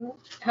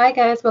Hi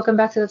guys, welcome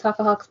back to the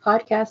Talkaholics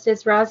podcast.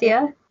 It's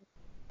Razia.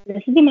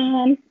 This is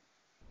Iman.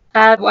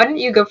 Why don't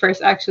you go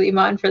first, actually,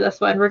 Iman, for this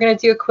one? We're gonna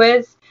do a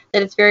quiz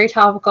that is very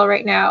topical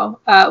right now.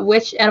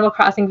 Which Animal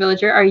Crossing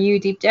villager are you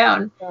deep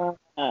down?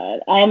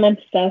 I'm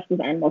obsessed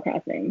with Animal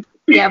Crossing.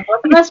 Yeah,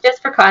 both of us,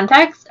 just for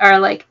context, are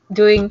like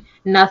doing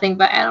nothing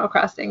but Animal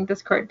Crossing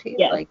this quarantine.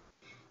 Yeah. Like,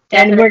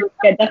 and we're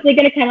definitely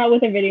gonna come out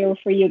with a video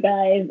for you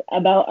guys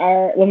about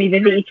when we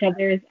visit each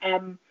other's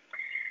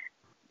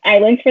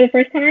islands for the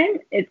first time.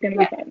 It's gonna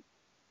be fun.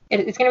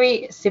 It's gonna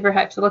be super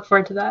hype, so look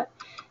forward to that.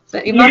 So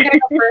Iman's gonna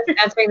go first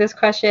answering this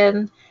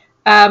question.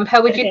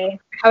 How would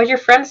your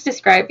friends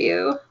describe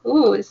you?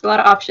 Ooh, there's a lot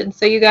of options.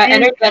 So you got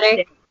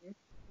energetic,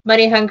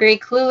 money hungry,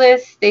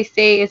 clueless. They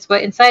say it's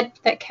what inside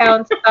that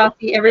counts.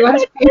 Saucy,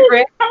 everyone's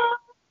favorite.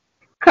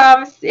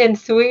 Comes in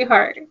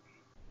sweetheart.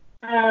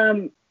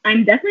 I'm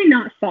definitely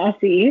not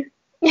saucy.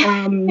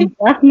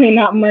 Definitely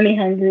not money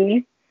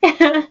hungry.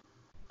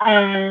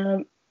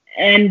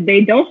 And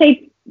they don't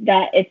say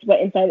that it's what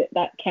inside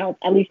that counts.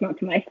 At least not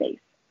to my face.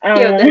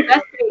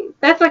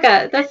 That's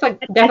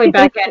definitely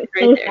backhand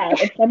right there.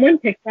 If someone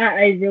picked that,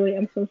 I really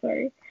am so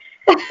sorry.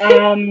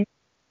 Because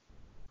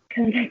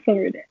that's so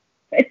rude.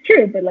 It's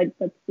true, but like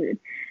that's rude.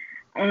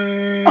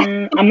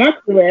 I'm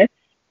not clueless.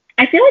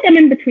 I feel like I'm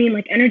in between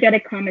like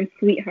energetic, calm, and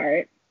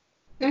sweetheart.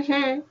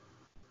 Mm-hmm.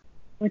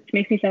 Which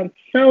makes me sound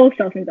so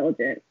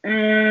self-indulgent.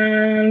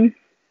 I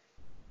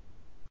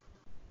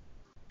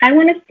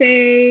want to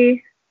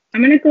say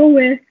I'm gonna go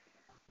with.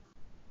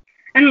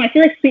 I don't know. I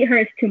feel like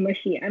sweetheart is too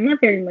mushy. I'm not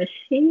very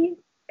mushy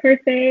per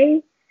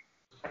se.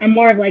 I'm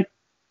more of like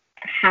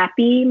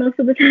happy most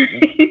of the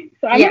time.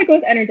 So I'm gonna go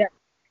with energetic.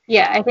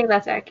 Yeah, I think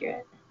that's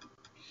accurate.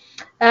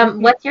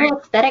 What's your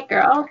aesthetic,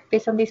 girl,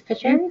 based on these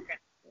pictures?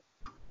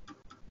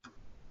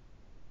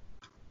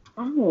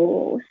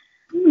 Oh,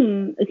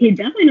 okay,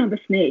 definitely not the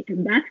snake.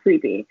 That's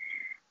creepy.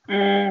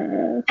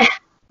 No.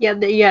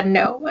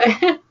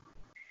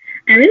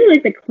 I really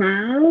like the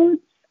clouds,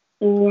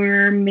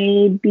 or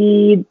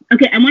maybe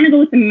I want to go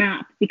with the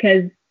map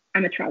because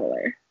I'm a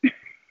traveler.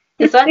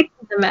 This one is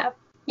the map.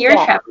 You're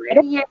a traveler.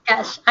 Yeah,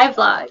 gosh, I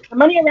vlog. The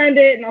money around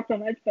it, not so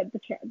much, but the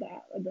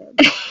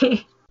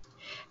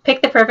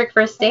Pick the perfect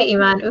first date,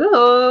 Iman.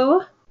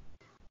 Ooh.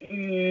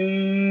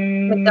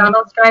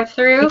 McDonald's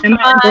drive-through. Come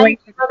on. Oh,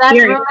 that's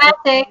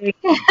romantic.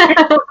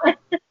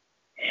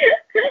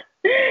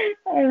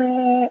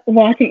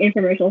 Watching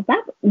infomercials.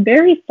 That's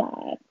very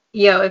sad.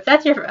 Yo, if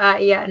that's your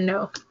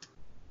no.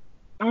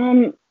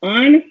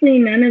 Honestly,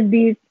 none of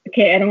these.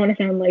 Okay, I don't want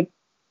to sound like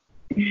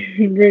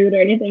rude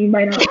or anything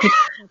by not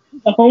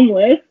the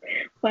homeless.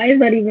 Why is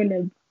that even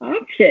an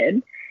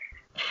option?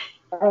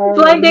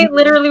 Blind date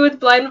literally with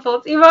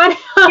blindfolds, Iman.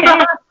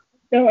 Yeah,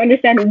 don't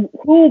understand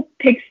who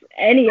picks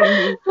any of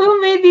these.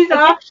 Who made these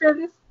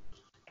options?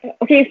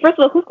 Okay, first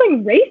of all, who's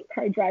going race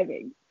car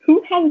driving?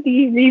 Who has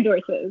these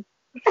resources?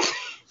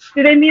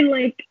 Do they mean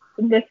like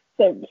the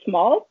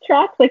small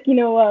tracks, like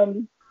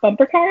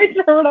bumper cars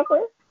or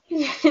whatever?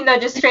 No,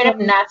 just straight up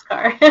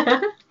NASCAR.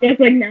 It's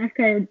like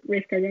NASCAR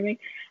race car driving.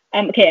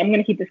 Okay, I'm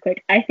gonna keep this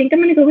quick. I think I'm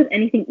gonna go with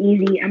anything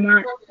easy. I'm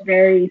not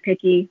very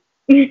picky.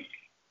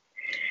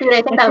 Dude,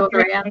 I think that was the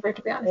right answer,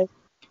 to be honest.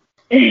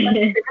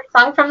 Favorite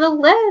song from the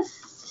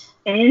list.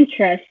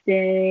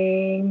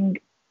 Interesting.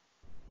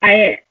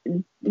 I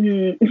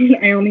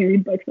only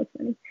read books. That's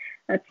funny.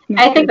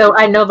 I think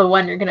I know the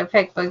one you're gonna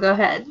pick, but go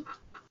ahead.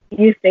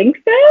 You think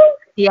so?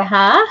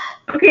 Yeah.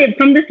 Okay,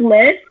 from this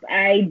list,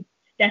 I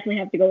definitely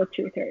have to go with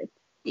Truth Hurts.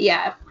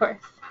 Yeah, of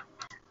course.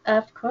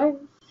 Of course.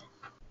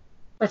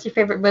 What's your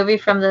favorite movie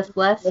from this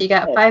list? You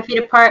got 5 Feet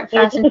Apart,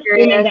 Fast and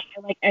Furious.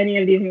 I like any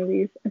of these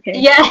movies. Okay.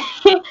 Yeah.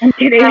 I'm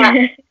kidding.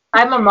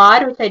 I'm a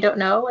Mod, which I don't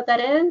know what that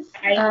is.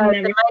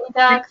 The Mighty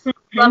Ducks,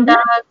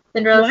 Slumdog,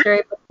 Cinderella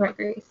Story, Booksmart,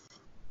 Grace.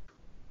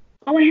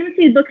 Oh, I haven't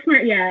seen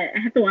Booksmart yet. I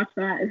have to watch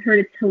that. I've heard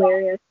it's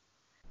hilarious.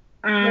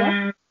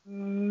 I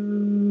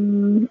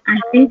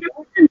think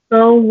I'm gonna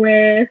go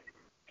with.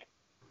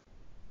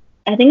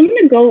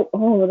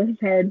 Oh, this is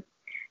hard.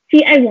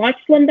 See, I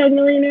watched Slumdog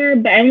Millionaire,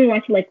 but I only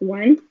watched it like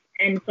once,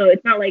 and so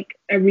it's not like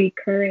a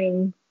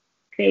recurring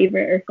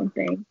favorite or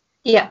something.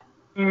 Yeah.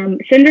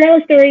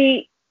 Cinderella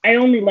Story, I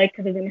only liked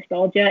because of the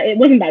nostalgia. It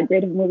wasn't that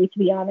great of a movie, to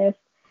be honest.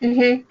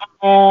 Mm-hmm.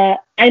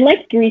 I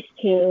liked Grease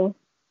too.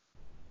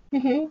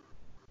 Mm-hmm.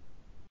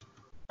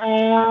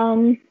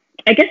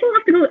 I guess I'll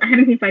have to go. I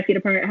haven't seen 5 Feet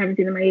Apart. I haven't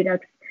seen The Mighty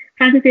Ducks.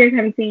 Fast and Furious, I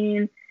haven't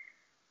seen.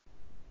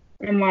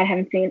 And what I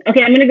haven't seen.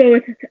 Okay, I'm gonna go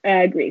with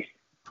Grease.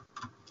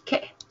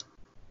 Okay.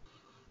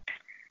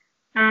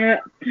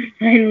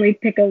 Finally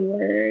pick a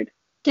word.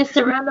 Just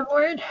a random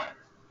word.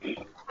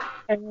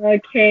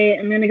 Okay,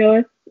 I'm gonna go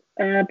with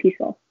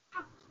peaceful.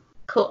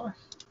 Cool.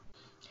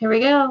 Here we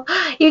go.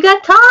 You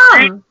got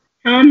Tom.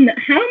 How am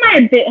I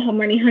a bit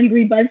money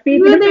hungry, BuzzFeed?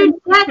 You're the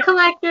debt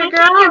collector,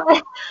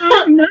 girl.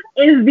 Tom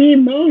is the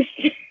most.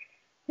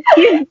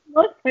 He's the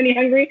most money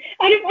hungry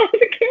out of all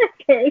the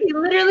characters. He's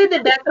literally the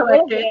debt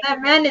collector.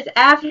 That man is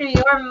after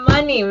your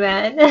money,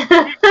 man.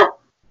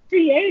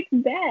 Create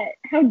debt.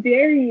 How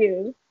dare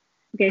you?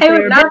 Okay, I so would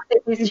you're not say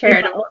he's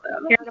charitable,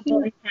 though. charitable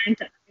and kind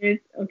to others.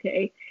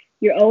 Okay.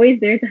 You're always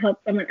there to help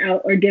someone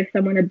out or give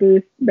someone a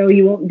boost, though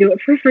you won't do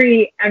it for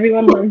free.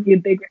 Everyone loves you,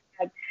 big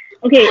respect.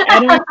 Okay, I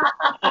don't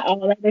at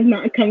all. That does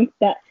not come to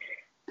that.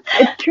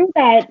 It's true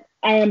that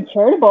I am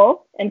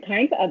charitable and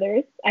kind to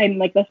others. I'm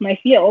like, that's my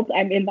field.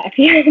 I'm in that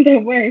field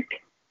of work.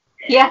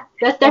 Yeah,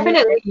 that's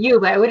definitely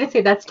you, but I wouldn't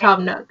say that's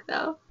Tom Nook,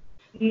 though.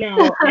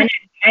 No,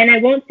 and I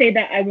won't say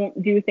that I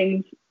won't do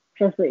things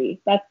for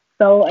free. That's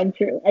so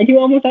untrue. I do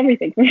almost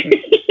everything for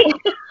free.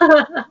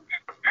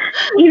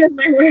 Even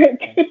my work.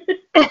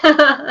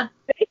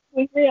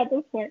 Basically free at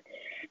this point.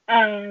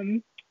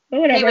 But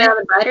whatever. Even on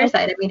the brighter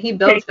side, I mean, he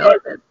builds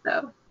villages,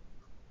 so.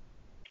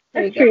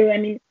 That's true. I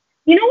mean,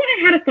 you know what?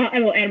 I had a thought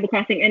about Animal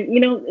Crossing, and you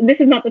know, this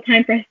is not the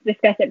time for us to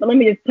discuss it, but let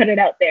me just put it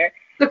out there.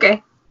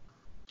 Okay.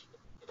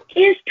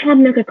 Is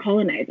Tom Nook a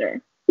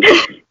colonizer?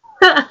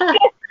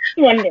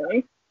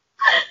 Wondering.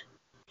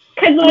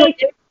 Because, like,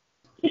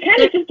 he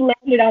kind of just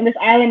landed on this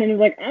island and was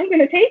like, I'm going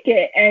to take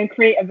it and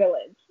create a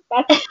village.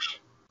 That's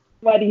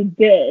what he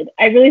did.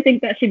 I really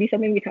think that should be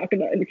something we talk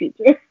about in the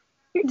future.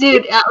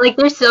 Dude, like,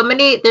 there's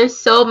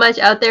so much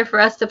out there for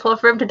us to pull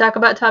from to talk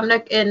about Tom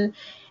Nook in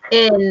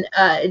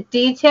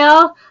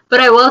detail.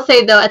 But I will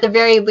say, though, at the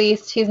very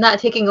least, he's not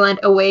taking land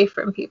away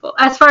from people.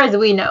 As far as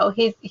we know,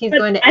 he's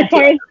going to. As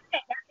far as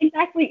that's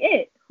exactly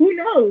it. Who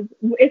knows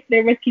if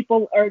there was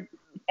people or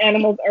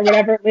animals or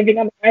whatever living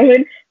on the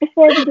island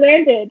before we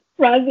landed,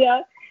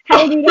 Razia?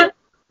 How do we know?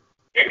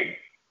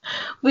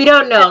 We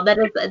don't know.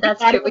 That's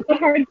true.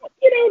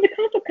 The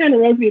concept kind of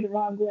rubbed me the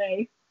wrong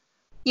way.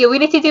 Yeah, we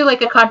need to do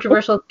like a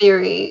controversial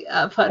theory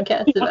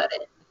podcast about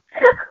it.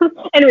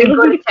 Anyway,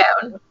 go to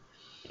town.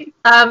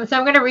 So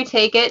I'm gonna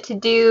retake it to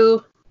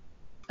do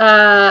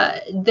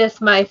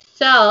this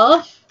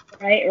myself.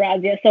 Right,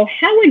 Razia. So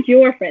how would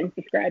your friends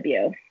describe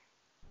you?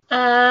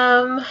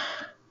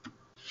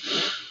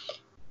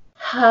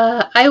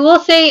 I will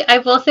say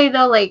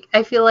though, like,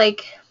 I feel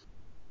like,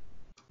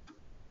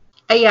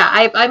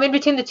 I'm in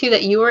between the two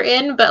that you were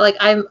in, but like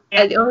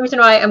the only reason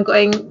why I'm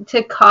going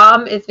to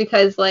calm is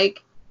because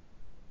like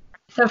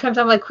sometimes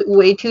I'm like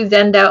way too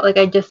zenned out, like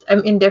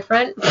I'm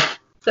indifferent.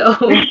 So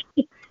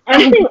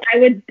honestly,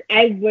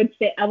 I would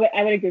say I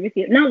would agree with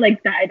you. Not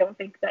like that. I don't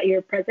think that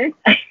you're present.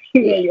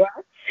 Yeah, you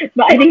are,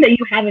 but I think that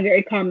you have a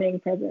very calming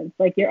presence.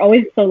 Like you're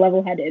always so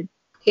level-headed.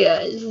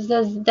 Yeah,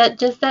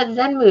 just that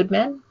zen mood,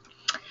 man.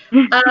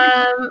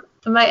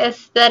 My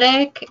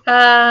aesthetic.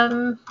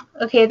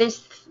 Okay,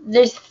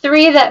 there's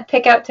three that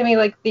pick out to me,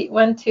 like the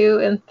 1, 2,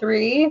 and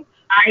 3.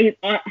 I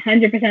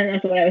 100%.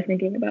 That's what I was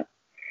thinking about.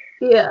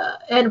 Yeah,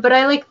 but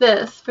I like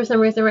this for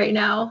some reason right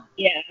now.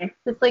 Yeah,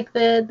 it's like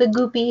the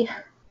goopy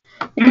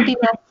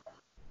mess.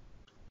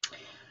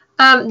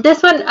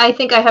 This one I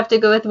think I have to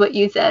go with what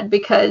you said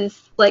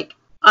because like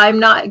I'm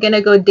not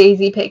gonna go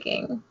daisy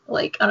picking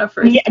like on a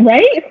first. Yeah,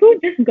 right? Who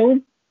just goes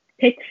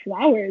pick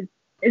flowers?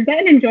 Is that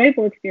an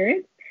enjoyable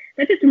experience?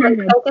 That just reminds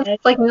me of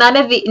like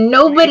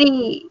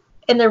nobody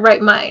in their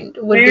right mind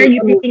would. Where are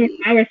you picking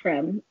flowers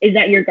from? Is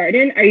that your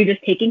garden? Are you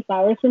just taking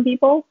flowers from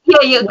people?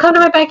 Yeah, come to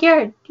my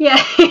backyard. Yeah.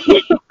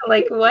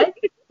 Like what?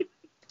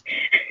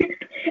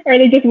 Are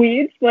they just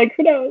weeds? Like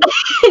who knows?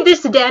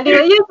 Just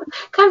dandelions.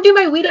 Come do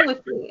my weeding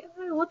with me.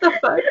 What the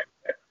fuck?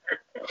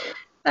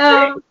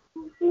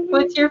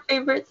 What's your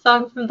favorite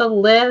song from the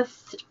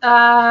list?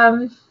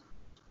 I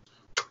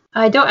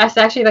don't. It's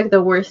actually like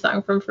the worst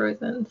song from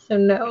Frozen, so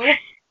no.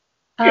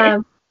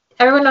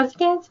 Everyone knows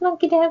Dance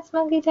Monkey, Dance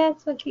Monkey,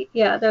 Dance Monkey.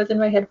 Yeah, that was in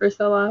my head for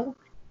so long.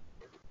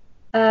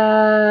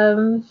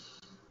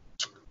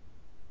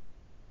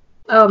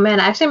 Oh man,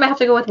 I actually might have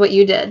to go with what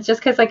you did, just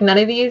because like none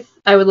of these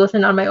I would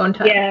listen on my own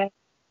time. Yeah.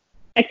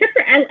 Except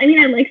for I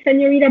like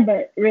Senorita,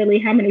 but really,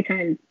 how many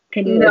times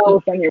can you listen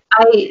to Senorita?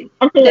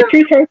 Also, the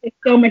True Choice is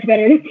so much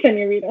better than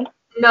Senorita.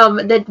 No,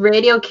 the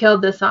radio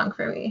killed this song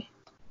for me.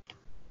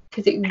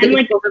 Because the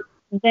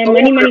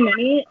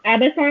Money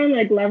ABBA song,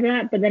 like love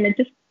that, but then it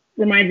just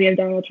reminds me of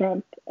Donald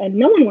Trump, and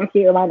no one wants to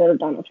be reminded of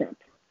Donald Trump.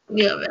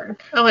 Yeah, man.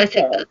 Oh, I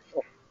take that.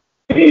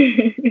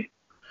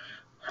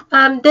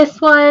 This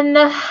one,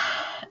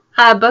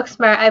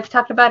 Booksmart. I've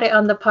talked about it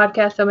on the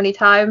podcast so many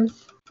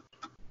times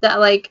that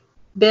like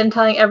been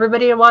telling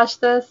everybody to watch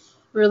this.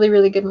 Really,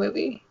 really good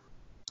movie.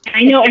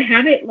 I know. I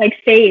have it like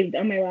saved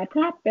on my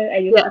laptop,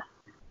 but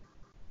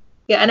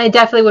yeah, and I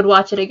definitely would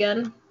watch it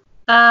again.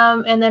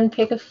 And then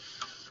pick a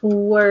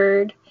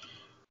word.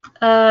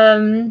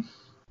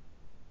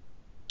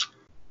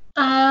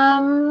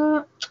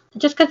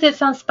 Just because it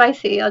sounds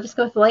spicy, I'll just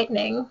go with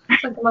lightning.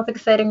 It's like the most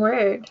exciting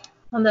word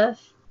on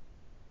this.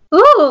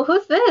 Ooh,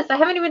 who's this? I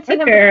haven't even seen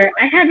Booker. Him.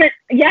 I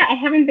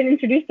haven't been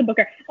introduced to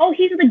Booker. Oh,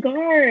 he's the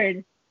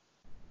guard.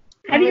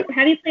 Have you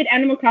played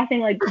Animal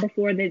Crossing like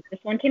before this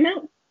one came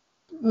out?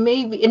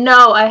 Maybe.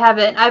 No, I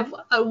haven't. I've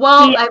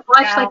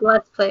watched like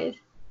Let's Plays.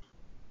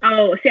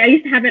 Oh, see, I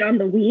used to have it on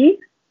the Wii.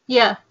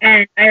 Yeah.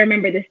 And I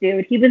remember this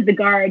dude. He was the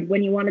guard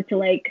when you wanted to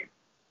like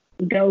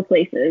go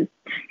places.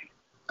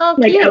 Oh,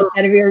 like cute.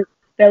 Outside of your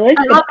village.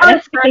 I love how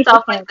it starts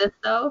off like this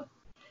though.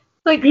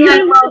 Like, You're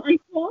yeah,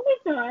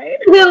 unqualified.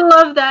 I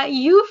love that.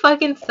 You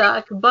fucking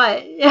suck,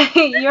 but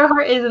your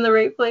heart is in the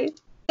right place.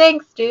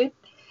 Thanks, dude.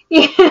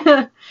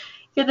 Yeah.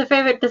 You're the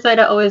favorite despite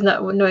always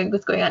not knowing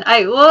what's going on.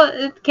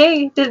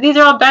 Okay. These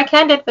are all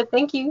backhanded, but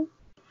thank you.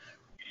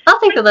 I'll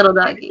take the little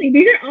doggy.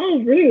 These are all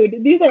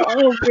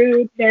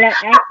rude. They're not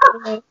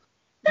actual.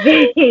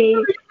 They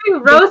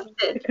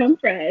roasted. Come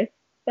fresh.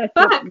 That's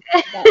Fuck.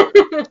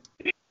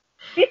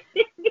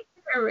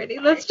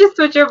 Alrighty, let's just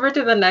switch over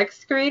to the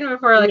next screen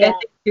before I think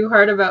too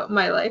hard about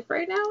my life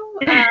right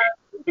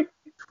now.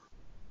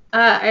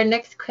 Our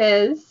next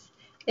quiz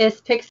is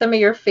pick some of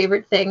your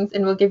favorite things,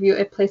 and we'll give you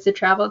a place to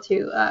travel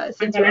to.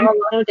 Since we're all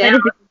locked down.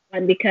 That is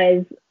fun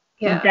because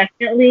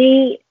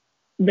definitely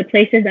the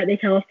places that they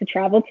tell us to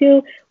travel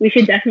to, we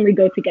should definitely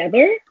go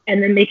together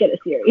and then make it a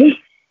series.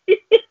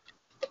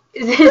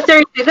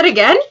 Sorry, say that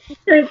again?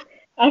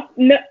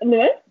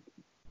 No.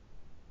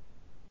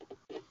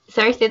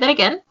 Sorry, say that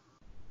again?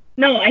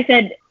 No, I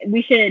said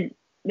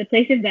the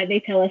places that they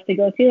tell us to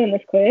go to in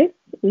this quiz,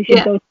 we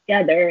should go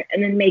together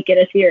and then make it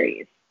a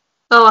series.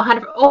 Oh,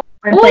 100%. Oh,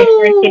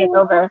 it's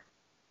over.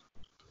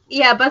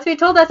 Yeah, BuzzFeed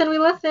told us and we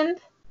listened.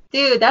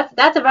 Dude, that's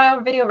a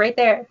viral video right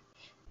there.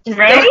 Just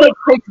right?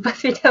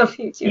 BuzzFeed tells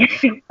you to.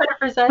 100%.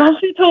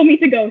 BuzzFeed told me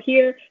to go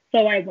here,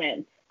 so I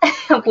went.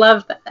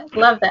 Love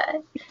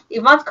that.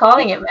 Yvonne's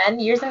calling it, man.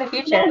 Years in the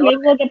future. Yeah, maybe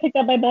we'll get picked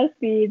up by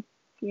BuzzFeed.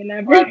 You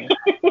never know.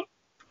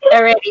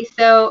 Alrighty,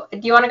 so do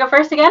you want to go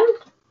first again?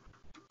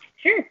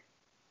 Sure.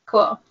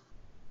 Cool.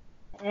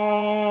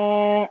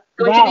 Wow.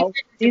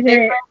 These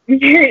are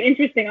very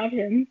interesting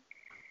options.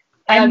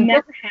 I've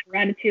never had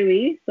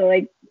ratatouille, so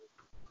I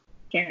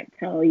can't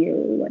tell you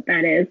what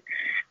that is.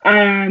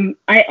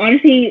 I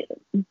honestly,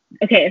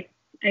 okay,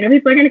 I know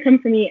people are going to come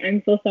for me.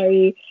 I'm so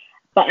sorry,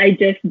 but I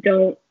just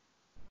don't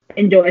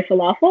enjoy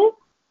falafel.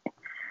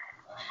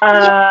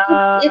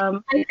 It's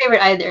my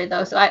favorite either,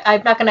 though, so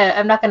I'm not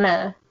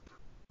gonna.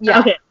 Yeah.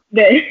 Okay,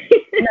 good.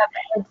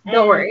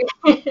 Don't worry.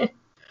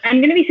 I'm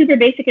gonna be super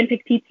basic and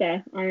pick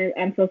pizza.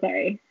 I'm so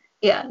sorry.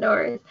 Yeah, no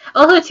worries.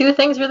 Also, two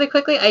things really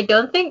quickly. I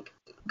don't think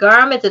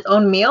garum is its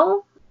own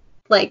meal.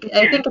 Like,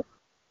 I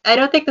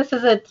don't think this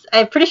is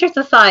I'm pretty sure it's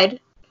a side.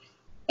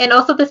 And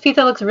also, this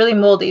pizza looks really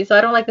moldy, so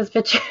I don't like this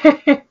picture.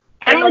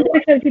 I don't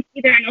like this pizza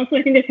either, and also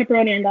I think there's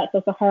pepperoni in that, so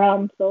it's a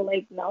haram. So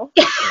like, no.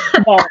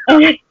 But,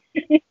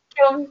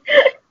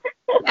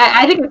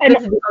 I think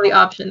this is the only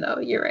option, though.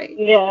 You're right.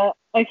 Yeah.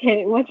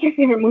 Okay. What's your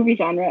favorite movie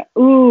genre?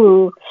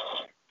 Ooh,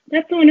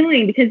 that's so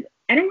annoying because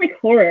I don't like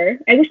horror.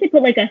 I wish they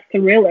put like a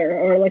thriller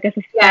or like a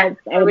suspense.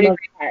 Yeah, I would love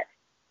that.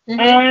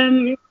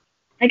 Mm-hmm.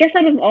 I guess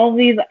out of all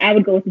these, I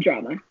would go with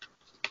drama.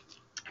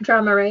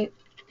 Drama, right?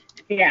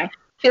 Yeah.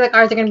 I feel like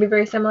ours are going to be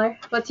very similar.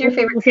 What's your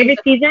favorite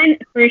season?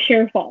 For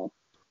sure, fall.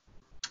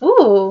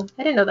 Ooh,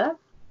 I didn't know that.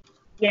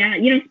 Yeah,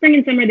 spring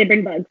and summer, they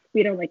bring bugs.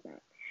 We don't like that.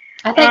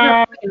 I thought you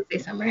were going to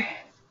say summer.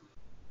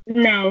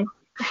 No.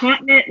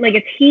 Hotness, like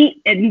it's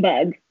heat and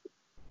bugs.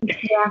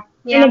 Yeah.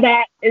 Some of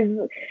that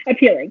is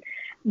appealing.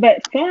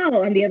 But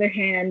fall, on the other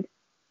hand,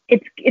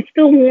 it's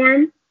still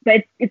warm,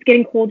 but it's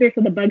getting colder,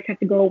 so the bugs have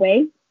to go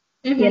away,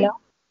 And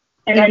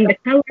then the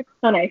color is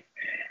so nice.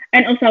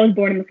 And also, I was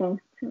born in the fall,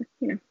 so,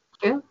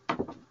 True.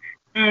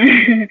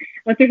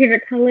 What's your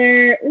favorite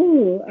color?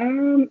 Ooh,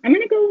 I'm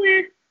going to go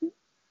with,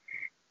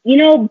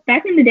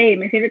 back in the day,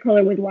 my favorite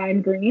color was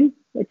lime green,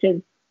 which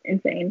is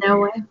insane. No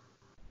way.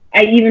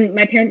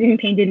 My parents even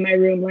painted my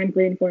room lime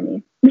green for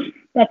me.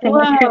 That's how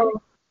much.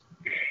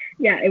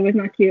 Yeah, it was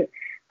not cute.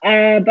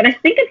 But I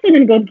think I'm still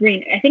gonna go with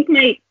green. I think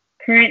my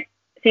current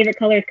favorite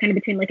color is kind of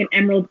between like an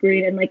emerald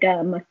green and like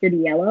a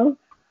mustardy yellow.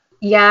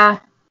 Yeah,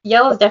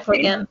 yellow's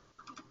definitely in.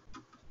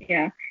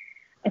 Yeah.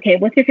 Okay,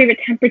 what's your favorite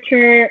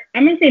temperature?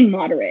 I'm gonna say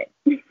moderate.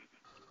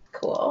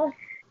 Cool.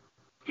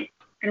 I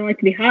don't like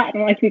to be hot. I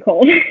don't like to be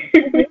cold.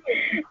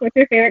 What's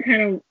your favorite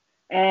kind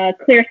of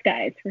clear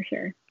skies for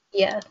sure?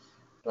 Yes,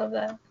 love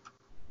that.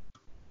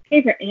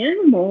 Favorite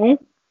animal?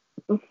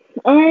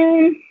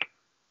 I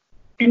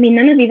mean,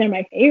 none of these are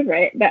my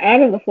favorite, but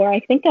out of the four, I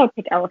think I would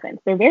pick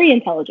elephants. They're very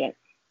intelligent.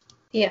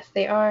 Yes,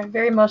 they are.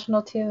 Very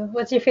emotional, too.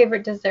 What's your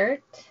favorite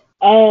dessert?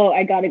 Oh,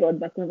 I gotta go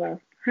with baklava.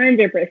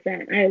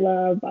 100%. I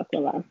love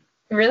baklava.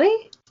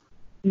 Really?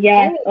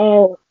 Yes.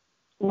 Oh,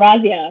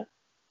 Razia.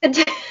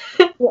 Do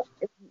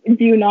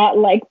you not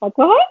like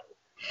baklava?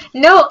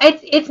 No,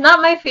 it's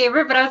not my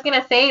favorite, but I was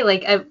gonna say,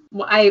 like,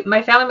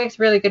 my family makes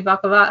really good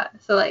baklava,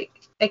 so, like,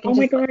 I can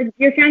my god,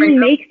 your family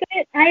makes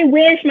it? I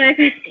wish my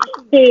family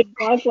made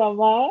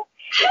baklava.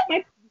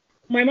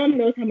 My mom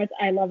knows how much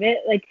I love it.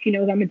 Like, she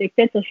knows I'm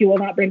addicted, so she will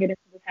not bring it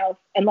into this house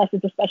unless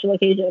it's a special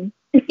occasion.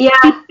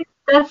 Yeah,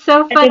 that's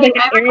so funny.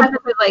 My husband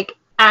is, like,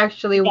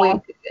 actually way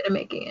too good at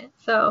making it.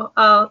 So,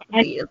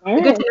 good to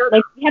know.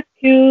 Like, we have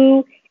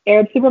 2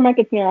 Arab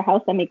supermarkets near our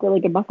house that make really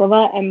good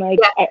baklava, and, like,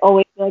 I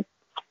always be like,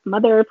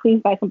 Mother,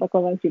 please buy some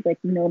baklava. And she's like,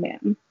 no,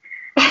 ma'am.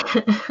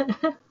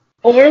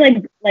 Or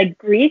like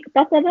Greek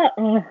baklava.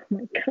 Oh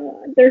my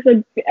god, there's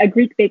a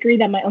Greek bakery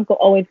that my uncle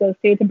always goes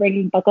to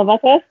bring baklava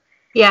to us.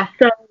 Yeah,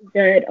 so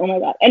good. Oh my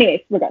god.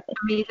 Anyways, regardless.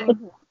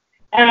 Amazing.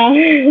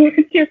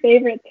 What's your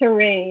favorite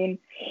terrain?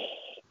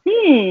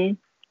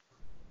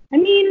 I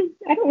mean,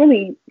 I don't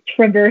really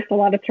traverse a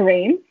lot of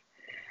terrains.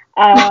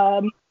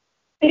 Um,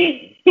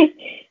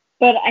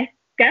 but I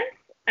guess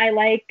I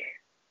like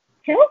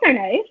hills are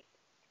nice.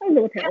 I'll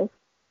go with hills.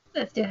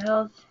 Let's do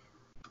hills.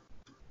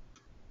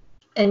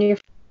 And your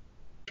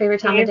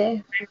favorite time of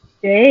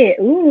day?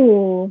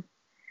 Ooh.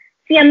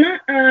 See, I'm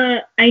not,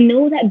 I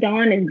know that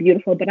dawn is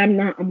beautiful, but I'm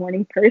not a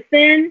morning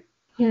person.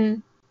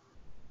 And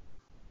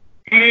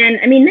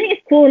I mean, night is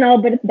cool and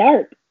all, but it's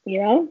dark,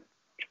 you know?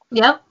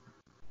 Yep.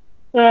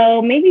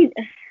 So maybe,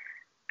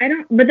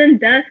 but then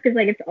dusk is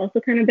like, it's also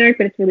kind of dark,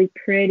 but it's really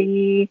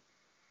pretty.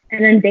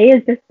 And then day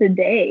is just the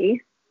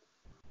day.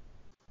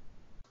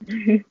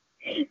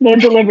 No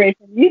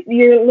deliberation.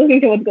 You're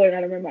looking to what's going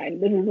on in my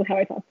mind. This is how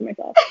I talk to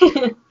myself.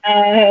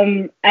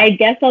 I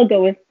guess I'll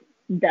go with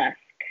dusk.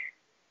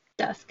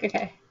 Dusk,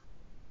 okay.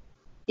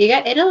 You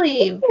got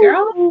Italy,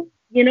 girl.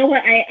 You know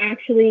what? I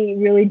actually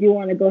really do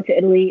want to go to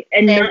Italy,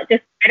 and not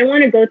just. I don't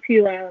want to go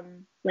to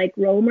like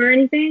Rome or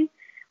anything.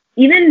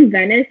 Even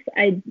Venice,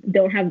 I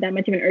don't have that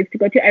much of an urge to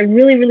go to. I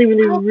really, really,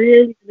 really,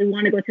 really, really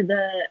want to go to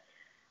the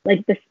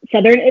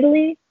southern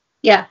Italy.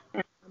 Yeah.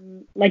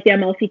 Like the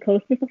Amalfi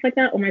Coast and stuff like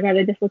that. Oh my God,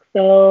 it just looks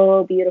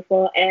so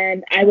beautiful.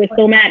 And I was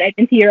so mad. I've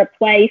been to Europe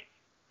twice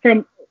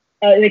from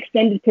an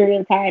extended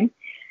period of time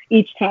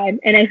each time,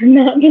 and I've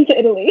not been to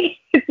Italy.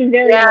 It's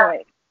very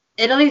annoying.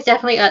 Italy's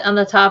definitely on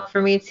the top for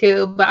me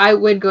too, but I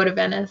would go to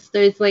Venice.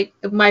 There's like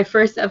my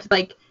first of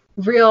like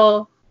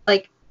real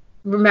like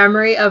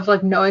memory of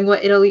like knowing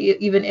what Italy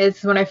even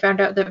is when I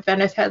found out that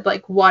Venice had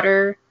like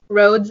water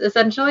roads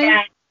essentially.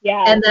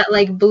 Yeah. And that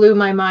like blew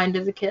my mind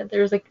as a kid.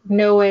 There was like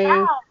no way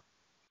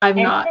I'm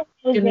not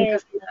gonna go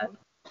see that.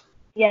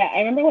 Yeah, I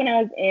remember when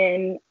I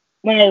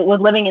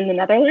was living in the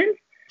Netherlands,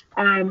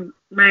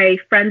 my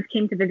friends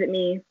came to visit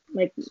me,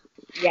 like,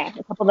 yeah,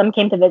 a couple of them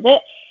came to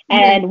visit,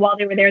 and while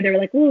they were there, they were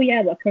like, oh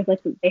yeah, well, of course,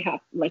 like,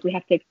 we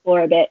have to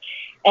explore a bit,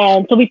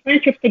 and so we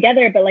planned trips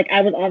together, but like,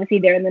 I was obviously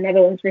there in the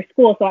Netherlands for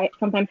school, so I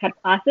sometimes had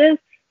classes,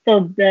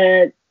 so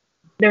there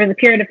was a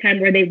period of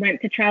time where they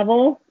went to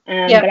travel,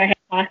 but I had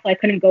class, so I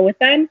couldn't go with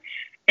them,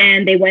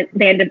 and they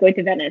ended up going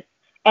to Venice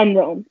and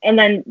Rome. And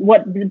then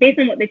based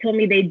on what they told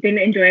me, they didn't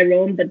enjoy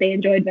Rome, but they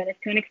enjoyed Venice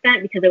to an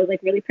extent because it was like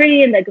really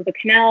pretty and like the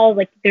canals,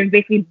 like there's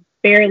basically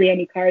barely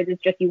any cars.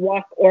 It's just you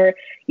walk or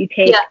you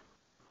take,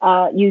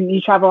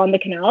 you travel on the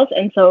canals.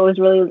 And so it was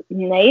really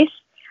nice.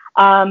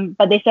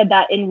 But they said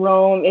that in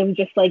Rome, it was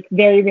just like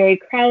very, very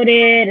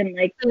crowded and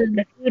like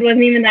the food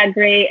wasn't even that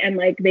great. And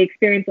like they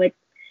experienced like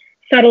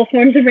subtle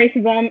forms of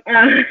racism.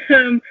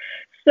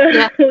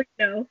 You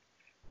know,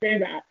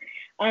 there's that.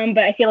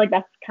 But I feel like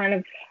that's kind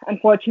of,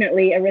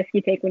 unfortunately, a risk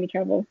you take when you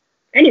travel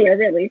anywhere,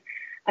 really.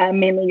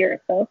 Mainly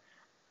Europe, though.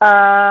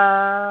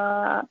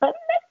 But that's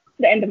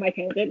the end of my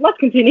tangent. Let's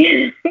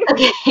continue.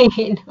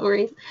 Okay, no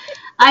worries.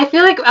 I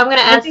feel like I'm going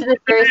to answer this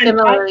very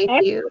similarly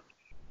to you.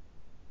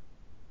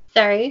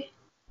 Sorry?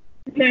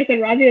 No, I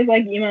said Raji is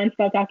like, Iman,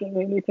 stop talking.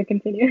 We need to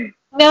continue.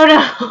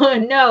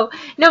 No.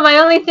 My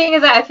only thing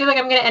is that I feel like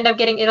I'm going to end up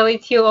getting Italy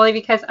too, only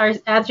because our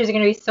answers are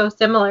going to be so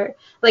similar.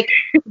 Like,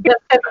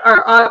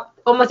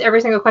 almost every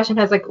single question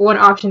has like one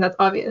option that's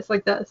obvious,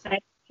 like this.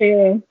 That's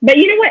true. But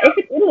you know what? If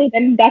it's Italy,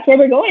 then that's where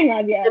we're going,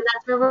 Raji. And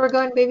that's where we're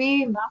going,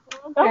 baby.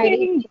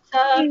 I'm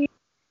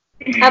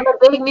a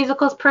big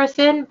musicals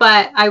person,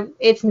 but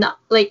it's not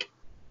like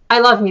I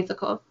love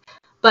musicals,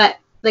 but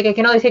like I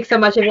can only take so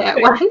much of it at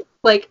once.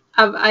 Like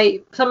some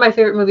of my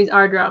favorite movies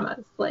are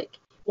dramas, like.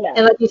 Yeah.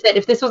 And like you said,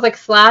 if this was like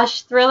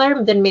slash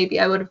thriller, then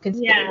maybe I would have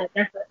considered it.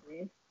 Yeah,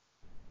 definitely.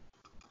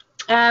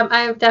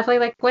 I definitely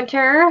like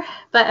winter,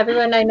 but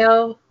everyone I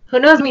know who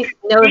knows me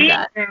knows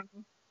that.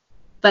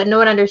 But no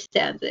one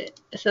understands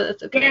it, so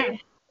that's okay. Yeah,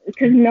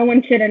 because no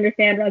one should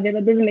understand, Raja.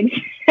 That doesn't make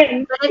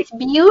sense. But it's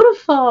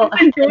beautiful.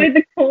 Do you enjoy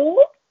the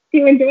cold? Do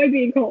you enjoy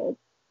being cold?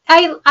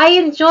 I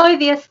enjoy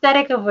the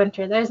aesthetic of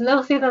winter. There's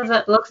no season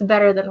that looks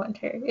better than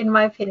winter, in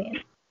my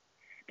opinion.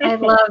 I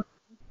love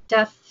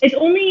dust. It's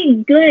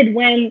only good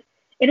when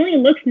it only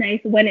looks nice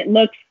when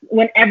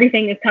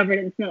everything is covered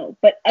in snow.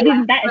 But other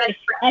than that, it's just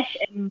fresh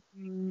and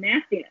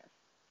nastiness.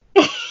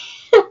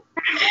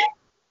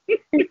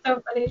 It's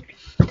so funny.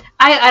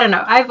 I don't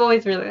know. I've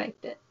always really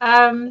liked it.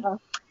 I don't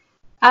know.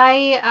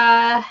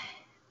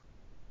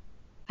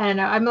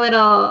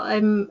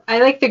 I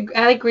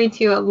like green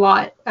too a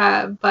lot.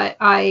 But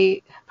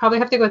I probably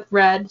have to go with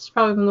red. It's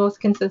probably the most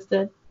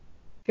consistent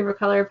favorite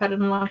color I've had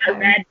in a long time.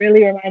 Red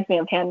really reminds me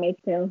of Handmaid's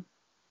Tale.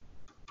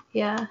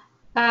 Yeah.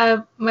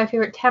 My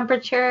favorite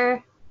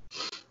temperature,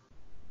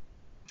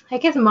 I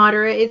guess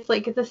moderate.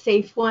 It's a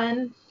safe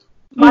one.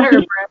 Moderate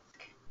or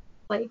brisk.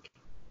 Like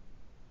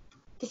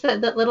just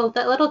that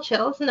little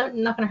chill. It's not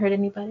gonna hurt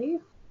anybody.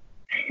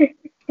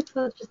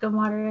 So let's just go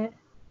moderate.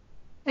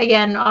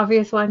 Again,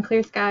 obvious one,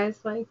 clear skies,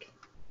 like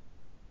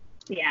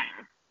yeah.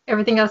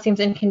 Everything else seems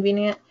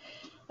inconvenient.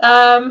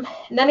 None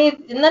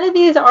of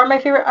these are my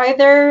favorite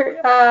either.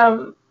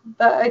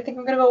 But I think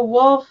I'm gonna go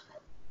wolf.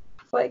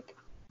 It's like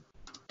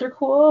they're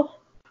cool.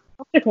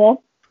 They're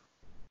cool.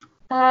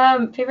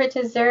 Favorite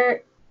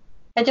dessert?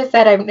 I just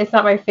said it's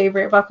not my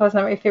favorite. Baklava's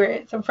not my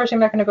favorite. So unfortunately,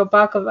 I'm not gonna go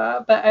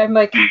baklava. But I'm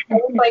like, I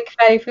just like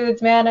fatty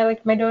foods, man. I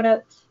like my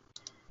donuts.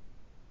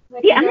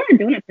 Yeah, I'm not a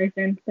donut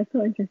person. That's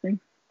so interesting.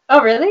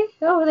 Oh, really?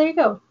 Oh, there you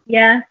go.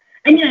 Yeah.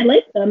 I mean, I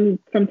like them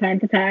from time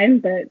to time,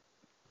 but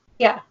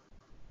yeah,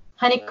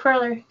 honey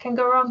curler can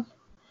go wrong.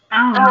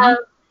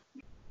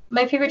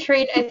 My favorite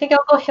trade, I think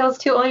I'll go hills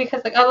too, only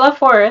because like I love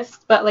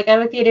forests, but like I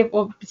like the idea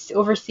of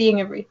overseeing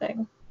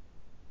everything.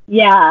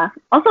 Yeah.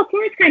 Also,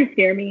 forests kind of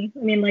scare me.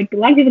 I mean, like a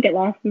lot of people get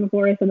lost in the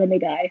forest and then they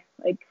die.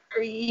 Like.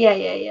 Yeah.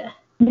 yeah.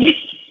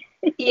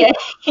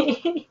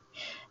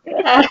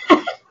 And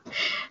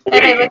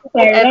I like.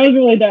 Sorry, that was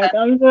really dark.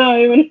 I'm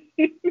sorry.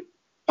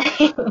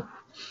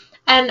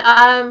 And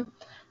I'm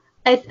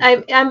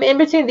in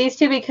between these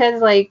two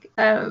because like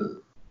I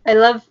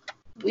love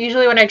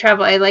usually when I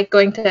travel I like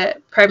going to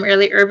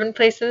primarily urban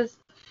places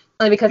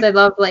only because I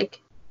love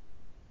like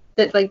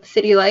the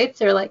city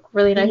lights are like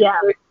really nice,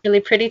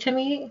 really pretty to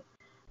me.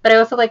 But I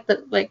also like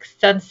the like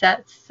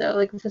sunsets, so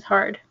like this is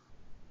hard.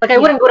 Like I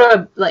wouldn't go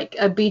to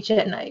a beach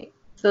at night,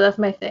 so that's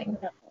my thing.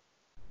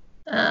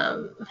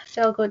 So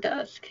I'll go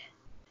dusk.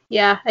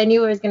 Yeah, I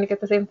knew I was gonna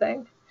get the same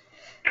thing.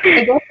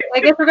 I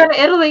guess we're going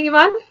to Italy,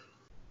 Iman.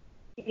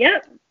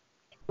 Yep.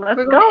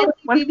 Let's go.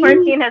 Once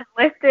quarantine has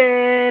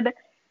lifted,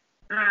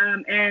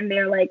 and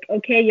they're like,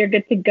 okay, you're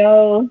good to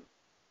go.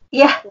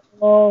 Yeah.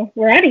 Well,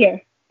 we're out of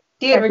here.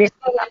 Dude, we're just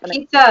gonna get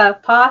pizza,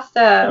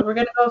 pasta. We're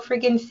gonna go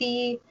friggin'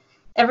 see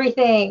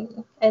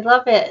everything. I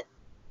love it.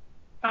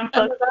 I'm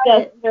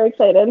very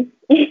excited.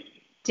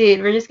 Dude,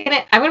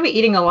 I'm gonna be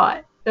eating a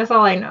lot. That's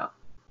all I know.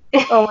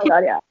 Oh my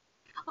god, yeah.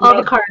 All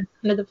the carbs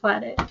under the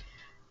planet.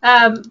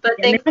 But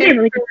thanks for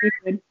really good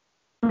seafood.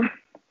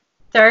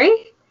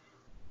 Sorry?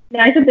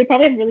 Yeah, I said they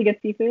probably have really good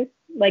seafood.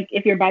 Like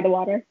if you're by the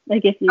water.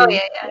 Like if you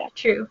yeah.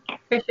 True.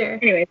 For sure.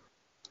 Anyway.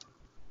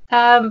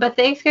 But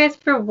thanks guys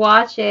for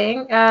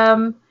watching.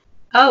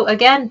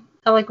 Again,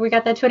 like we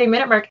got that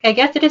 20-minute mark. I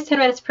guess it is 10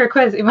 minutes per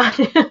quiz, Iman.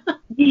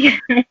 Yeah,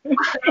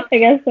 I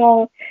guess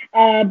so.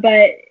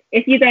 But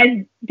if you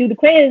guys do the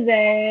quiz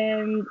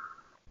and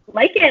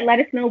like it, let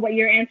us know what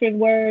your answers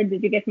were.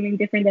 Did you get something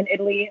different than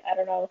Italy? I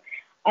don't know.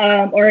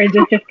 Or is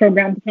this just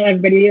programmed to tell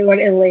everybody about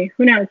Italy?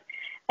 Who knows?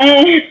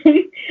 I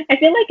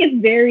feel like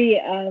it's very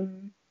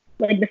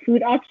like the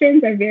food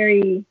options are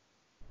very,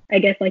 I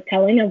guess, like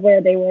telling of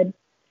where they would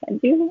send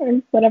you or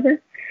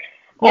whatever.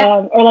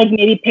 Yeah. Or like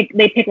maybe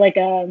they pick like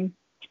I don't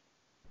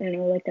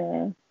know, like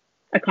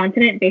a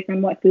continent based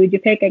on what food you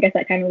pick. I guess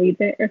that kind of leads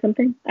it or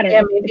something. I don't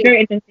know. Maybe. It's very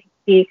interesting to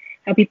see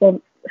how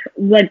people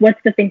like what's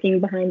the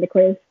thinking behind the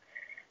quiz.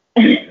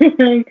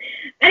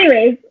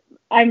 Anyways,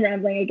 I'm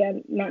rambling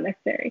again, not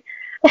necessary.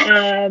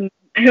 We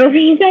hope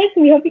you guys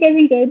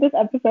enjoyed this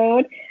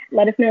episode.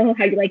 Let us know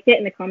how you liked it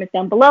in the comments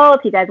down below.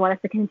 If you guys want us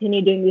to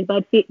continue doing these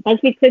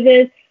BuzzFeed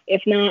quizzes.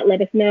 If not,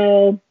 let us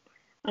know.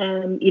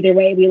 Either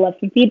way, we love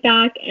some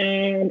feedback,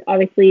 and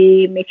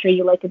obviously make sure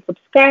you like and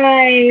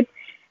subscribe.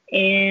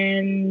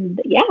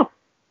 And yeah,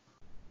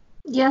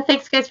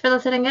 thanks guys for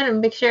listening in, and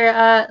make sure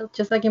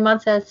just like Iman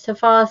says, to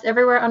follow us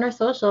everywhere on our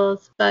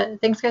socials. But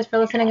thanks guys for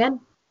listening in,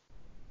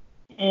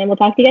 and we'll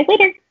talk to you guys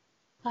later.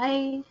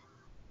 Bye.